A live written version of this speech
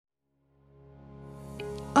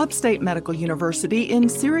Upstate Medical University in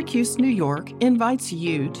Syracuse, New York invites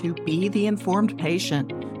you to be the informed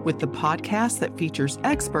patient with the podcast that features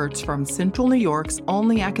experts from Central New York's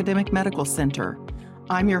only academic medical center.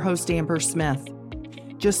 I'm your host, Amber Smith.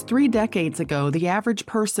 Just 3 decades ago, the average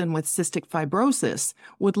person with cystic fibrosis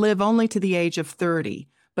would live only to the age of 30,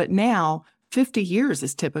 but now 50 years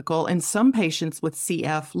is typical, and some patients with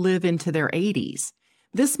CF live into their 80s.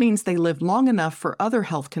 This means they live long enough for other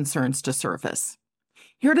health concerns to surface.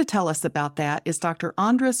 Here to tell us about that is Dr.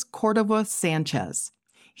 Andres Cordova Sanchez.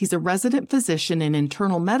 He's a resident physician in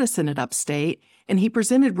internal medicine at Upstate, and he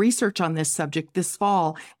presented research on this subject this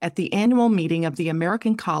fall at the annual meeting of the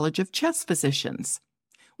American College of Chest Physicians.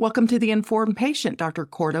 Welcome to the Informed Patient, Dr.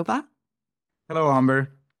 Cordova. Hello,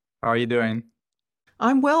 Amber. How are you doing?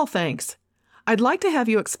 I'm well, thanks. I'd like to have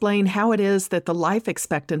you explain how it is that the life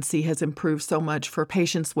expectancy has improved so much for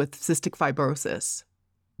patients with cystic fibrosis.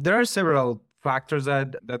 There are several factors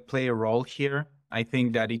that play a role here. I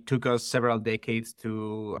think that it took us several decades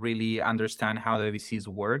to really understand how the disease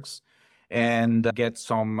works and get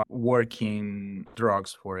some working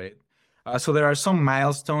drugs for it. So there are some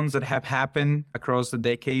milestones that have happened across the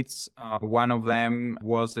decades. One of them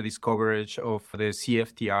was the discovery of the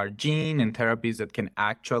CFTR gene and therapies that can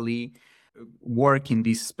actually work in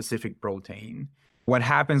this specific protein. What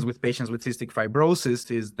happens with patients with cystic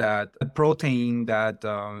fibrosis is that a protein that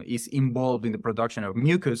is involved in the production of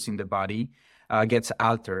mucus in the body gets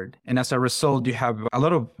altered. And as a result, you have a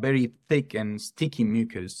lot of very thick and sticky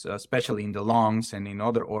mucus, especially in the lungs and in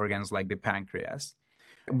other organs like the pancreas.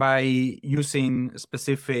 By using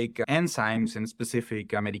specific enzymes and specific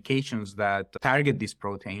medications that target this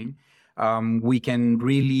protein, we can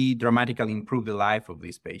really dramatically improve the life of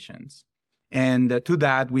these patients. And to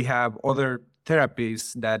that, we have other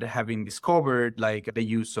therapies that have been discovered, like the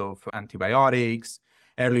use of antibiotics,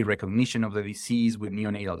 early recognition of the disease with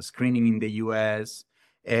neonatal screening in the US,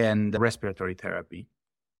 and respiratory therapy.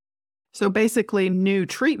 So basically, new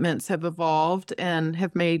treatments have evolved and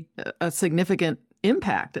have made a significant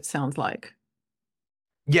impact, it sounds like.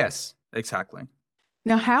 Yes, exactly.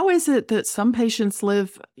 Now, how is it that some patients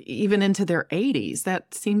live even into their 80s?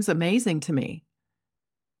 That seems amazing to me.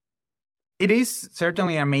 It is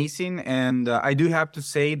certainly amazing, and I do have to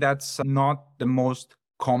say that's not the most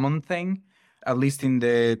common thing, at least in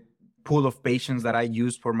the pool of patients that I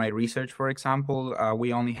used for my research, for example.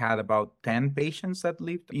 We only had about 10 patients that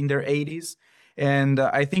lived in their 80s, and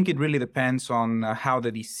I think it really depends on how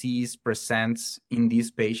the disease presents in these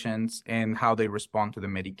patients and how they respond to the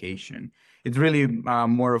medication. It's really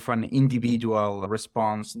more of an individual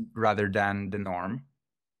response rather than the norm.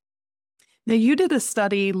 Now, you did a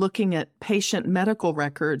study looking at patient medical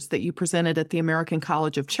records that you presented at the American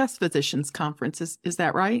College of Chest Physicians conference. Is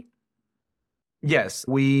that right? Yes,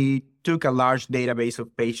 we took a large database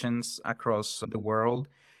of patients across the world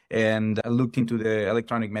and looked into the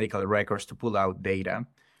electronic medical records to pull out data.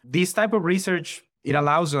 This type of research, it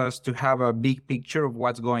allows us to have a big picture of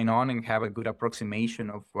what's going on and have a good approximation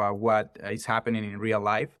of what is happening in real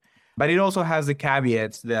life. But it also has the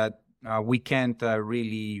caveats that we can't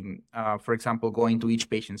really, for example, go into each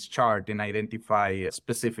patient's chart and identify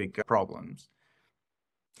specific problems.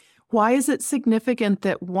 Why is it significant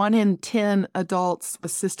that 1 in 10 adults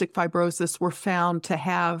with cystic fibrosis were found to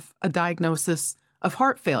have a diagnosis of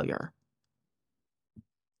heart failure?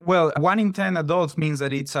 Well, 1 in 10 adults means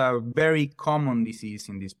that it's a very common disease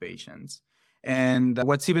in these patients. And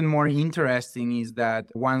what's even more interesting is that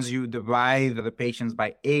once you divide the patients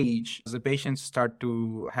by age, as the patients start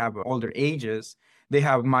to have older ages, they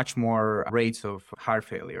have much more rates of heart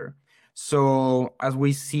failure. So as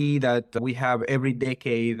we see that we have every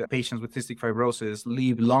decade patients with cystic fibrosis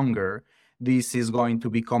live longer, this is going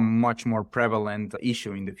to become much more prevalent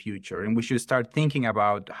issue in the future. And we should start thinking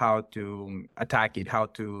about how to attack it, how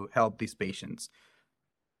to help these patients.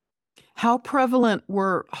 How prevalent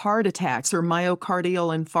were heart attacks or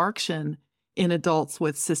myocardial infarction in adults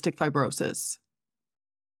with cystic fibrosis?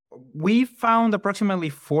 We found approximately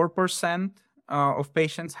 4% of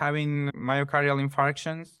patients having myocardial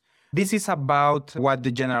infarctions. This is about what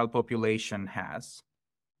the general population has.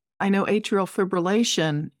 I know atrial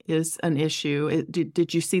fibrillation is an issue.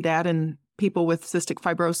 Did you see that in people with cystic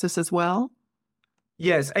fibrosis as well?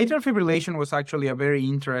 Yes, atrial fibrillation was actually a very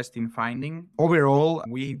interesting finding. Overall,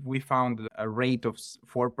 we found a rate of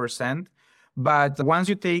 4%. But once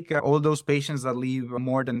you take all those patients that live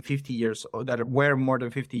more than 50 years old, that were more than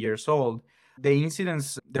 50 years old, the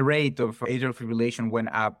rate of atrial fibrillation went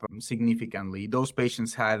up significantly. Those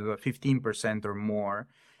patients had 15% or more.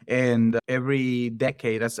 And every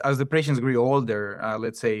decade, as the patients grew older,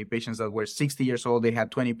 let's say patients that were 60 years old, they had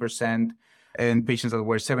 20%. And patients that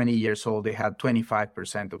were 70 years old, they had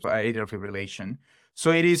 25% of atrial fibrillation.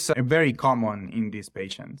 So it is very common in these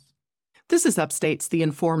patients. This is Upstate's The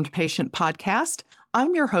Informed Patient podcast.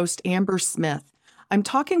 I'm your host, Amber Smith. I'm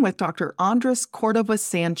talking with Dr. Andres Cordova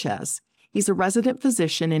Sanchez. He's a resident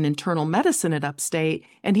physician in internal medicine at Upstate,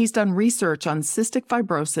 and he's done research on cystic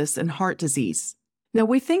fibrosis and heart disease. Now,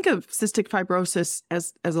 we think of cystic fibrosis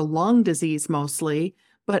as a lung disease mostly,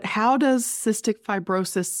 but how does cystic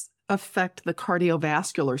fibrosis affect the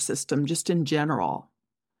cardiovascular system just in general?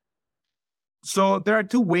 So there are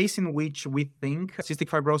two ways in which we think cystic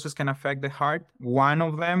fibrosis can affect the heart. One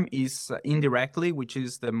of them is indirectly, which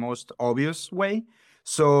is the most obvious way.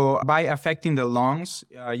 So by affecting the lungs,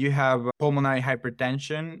 you have pulmonary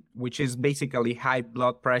hypertension, which is basically high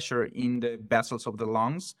blood pressure in the vessels of the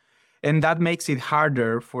lungs. And that makes it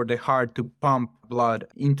harder for the heart to pump blood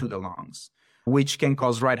into the lungs, which can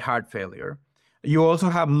cause right heart failure. You also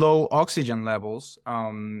have low oxygen levels,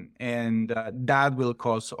 and that will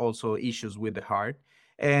cause also issues with the heart.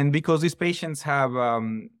 And because these patients have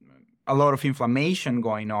a lot of inflammation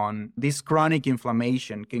going on, this chronic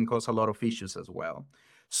inflammation can cause a lot of issues as well.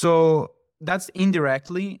 So that's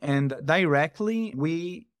indirectly, and directly,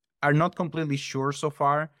 we are not completely sure so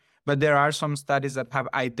far, but there are some studies that have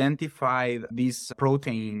identified this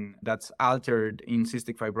protein that's altered in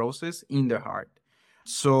cystic fibrosis in the heart.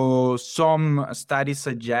 So some studies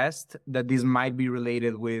suggest that this might be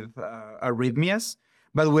related with arrhythmias,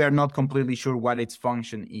 but we are not completely sure what its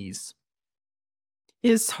function is.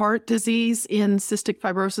 Is heart disease in cystic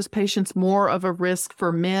fibrosis patients more of a risk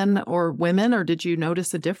for men or women, or did you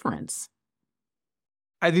notice a difference?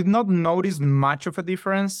 I did not notice much of a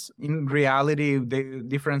difference. In reality, the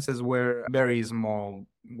differences were very small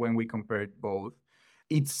when we compared both.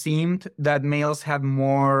 It seemed that males had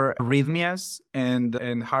more arrhythmias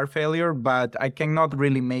and heart failure, but I cannot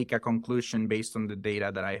really make a conclusion based on the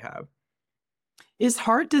data that I have. Is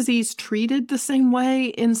heart disease treated the same way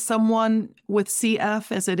in someone with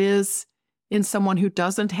CF as it is in someone who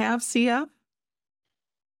doesn't have CF?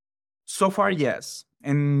 So far, yes.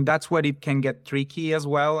 And that's where it can get tricky as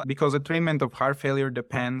well, because the treatment of heart failure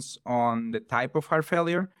depends on the type of heart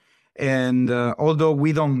failure. And although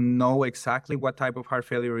we don't know exactly what type of heart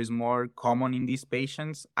failure is more common in these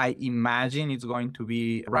patients, I imagine it's going to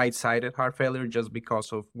be right-sided heart failure just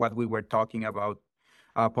because of what we were talking about,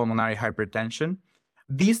 pulmonary hypertension.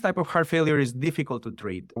 This type of heart failure is difficult to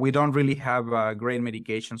treat. We don't really have great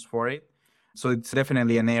medications for it. So it's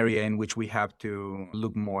definitely an area in which we have to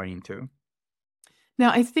look more into.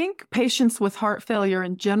 Now, I think patients with heart failure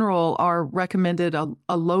in general are recommended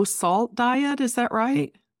a low-salt diet. Is that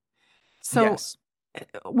right? So, yes.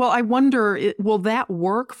 Well, I wonder, will that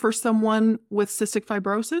work for someone with cystic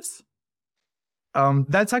fibrosis?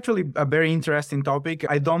 That's actually a very interesting topic.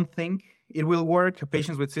 I don't think it will work.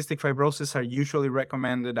 Patients with cystic fibrosis are usually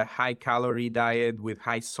recommended a high-calorie diet with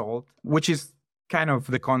high salt, which is kind of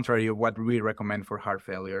the contrary of what we recommend for heart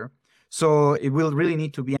failure. So it will really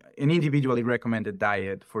need to be an individually recommended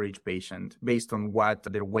diet for each patient based on what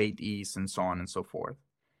their weight is and so on and so forth.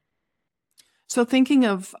 So thinking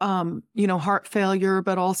of, heart failure,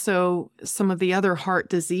 but also some of the other heart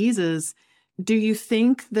diseases, do you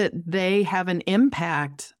think that they have an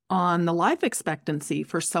impact on the life expectancy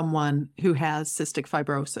for someone who has cystic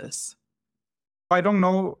fibrosis? I don't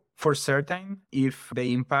know for certain if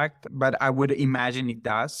they impact, but I would imagine it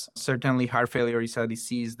does. Certainly, heart failure is a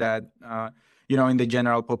disease that, in the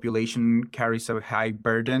general population carries a high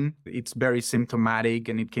burden. It's very symptomatic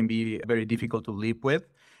and it can be very difficult to live with.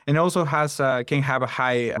 And also can have a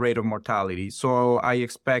high rate of mortality. So I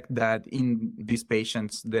expect that in these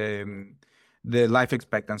patients, the life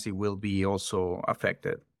expectancy will be also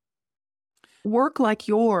affected. Work like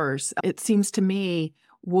yours, it seems to me,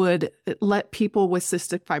 would let people with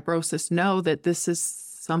cystic fibrosis know that this is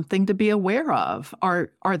something to be aware of. Are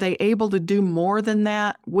they able to do more than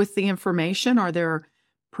that with the information? Are there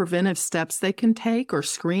preventive steps they can take or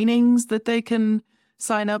screenings that they can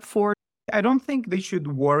sign up for? I don't think they should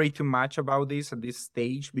worry too much about this at this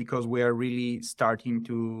stage because we are really starting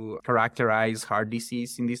to characterize heart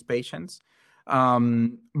disease in these patients.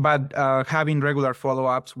 But having regular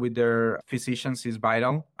follow-ups with their physicians is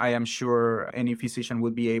vital. I am sure any physician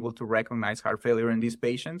would be able to recognize heart failure in these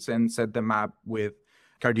patients and set them up with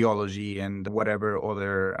cardiology and whatever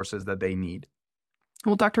other sources that they need.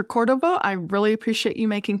 Well, Dr. Cordova, I really appreciate you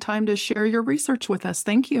making time to share your research with us.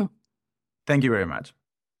 Thank you. Thank you very much.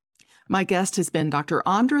 My guest has been Dr.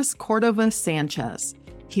 Andres Cordova Sanchez.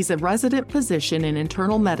 He's a resident physician in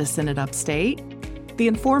internal medicine at Upstate. The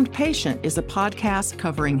Informed Patient is a podcast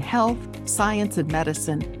covering health, science, and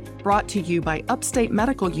medicine. brought to you by Upstate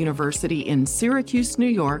Medical University in Syracuse, New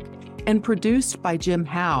York, and produced by Jim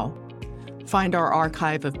Howe. Find our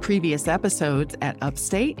archive of previous episodes at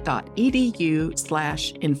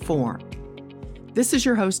upstate.edu/inform. This is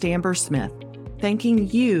your host, Amber Smith, thanking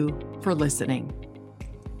you for listening.